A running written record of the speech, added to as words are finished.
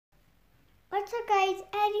What's up guys,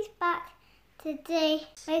 Eddie's back. Today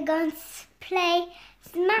we're going to play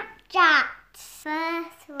Snapchat.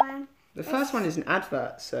 The first one is an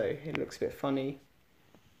advert, so it looks a bit funny.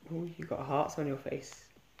 Oh, you got hearts on your face.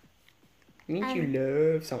 Means you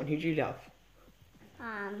love someone. Who do you love?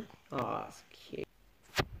 Oh, that's cute.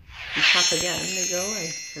 You tap again, they go away.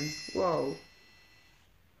 And whoa.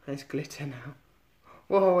 There's glitter now.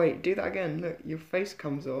 Whoa, wait, do that again. Look, your face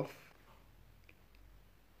comes off.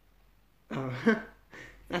 Oh,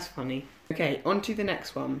 that's funny. Okay, on to the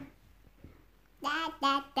next one. Da,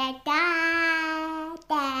 da, da, da,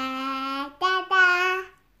 da, da, da.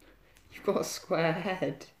 You've got a square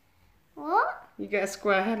head. What? You get a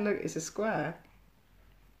square head, look, it's a square.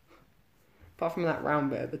 Apart from that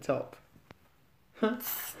round bit at the top.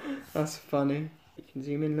 That's funny. You can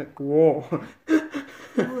zoom in, look, whoa.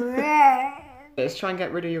 Let's try and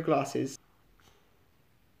get rid of your glasses.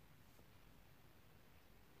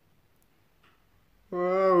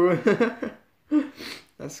 Whoa.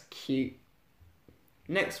 That's cute.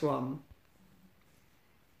 Next one.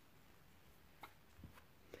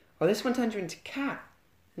 Oh, this one turns you into a cat.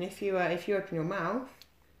 And if you open your mouth,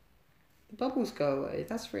 the bubbles go away.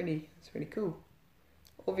 That's really cool.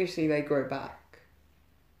 Obviously they grow back.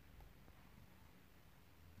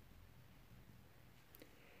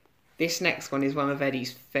 This next one is one of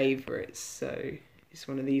Eddie's favourites, so it's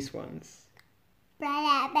one of these ones.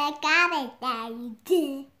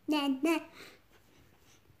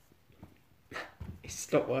 It's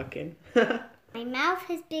stopped working. My mouth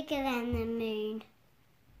is bigger than the moon.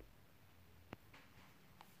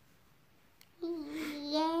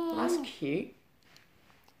 Yeah. That's cute.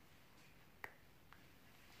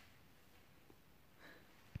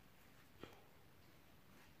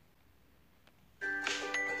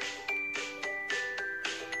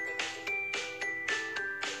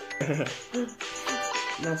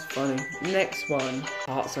 That's funny. Next one.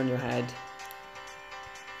 Hearts on your head.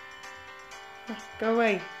 Go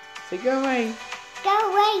away. Say go away. Go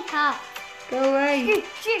away, Pop. Go away.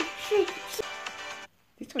 Shoot.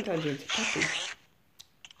 This one turns you into Puppy.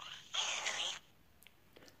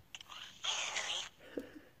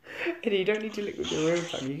 Eddie, you don't need to lick with your real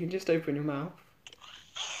tongue. You can just open your mouth.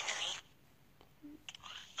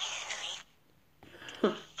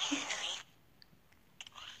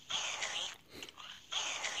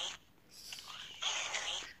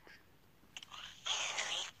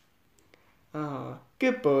 Ah,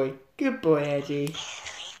 good boy, Eddie.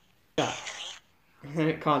 Yeah.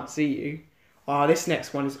 It can't see you. Oh, this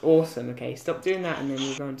next one is awesome. Okay, stop doing that and then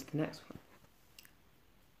we'll go on to the next one.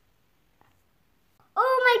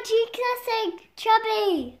 Oh, my cheeks are so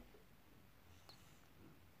chubby.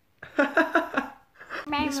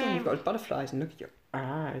 This one you've got butterflies and look at your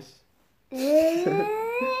eyes.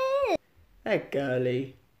 They're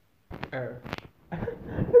girly. Oh. Look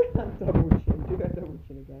at that double chin. Do that double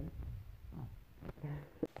chin again.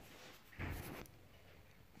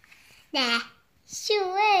 Nah,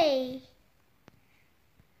 silly.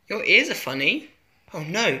 Your ears are funny. Oh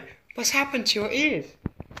no, what's happened to your ears?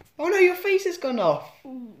 Oh no, your face has gone off.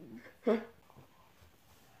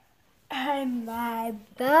 And my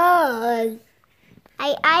ball.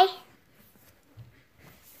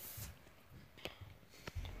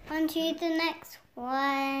 On to the next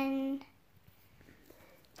one.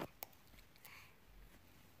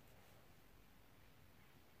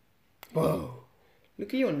 Whoa.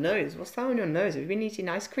 Look at your nose. What's that on your nose? Have you been eating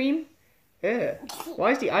ice cream? Yeah.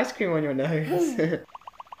 Why is the ice cream on your nose?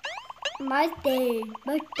 Mustache.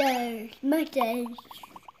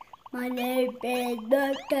 My name is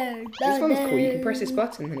Mustache. This one's cool. You can press this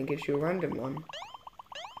button and it gives you a random one.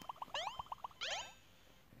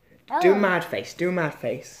 Do a mad face. Do a mad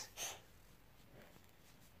face.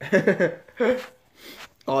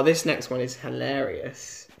 Oh, this next one is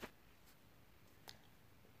hilarious.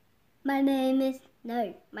 My name is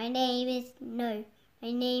No. My name is No.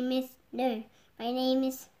 My name is No. My name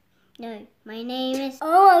is No. My name is.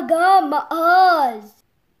 Oh my god, my eyes.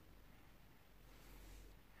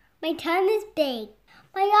 My tongue is big.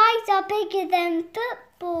 My eyes are bigger than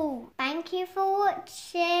football. Thank you for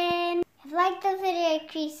watching. If you liked the video,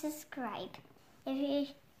 please subscribe.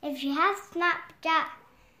 If you have Snapchat,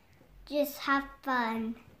 just have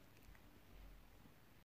fun.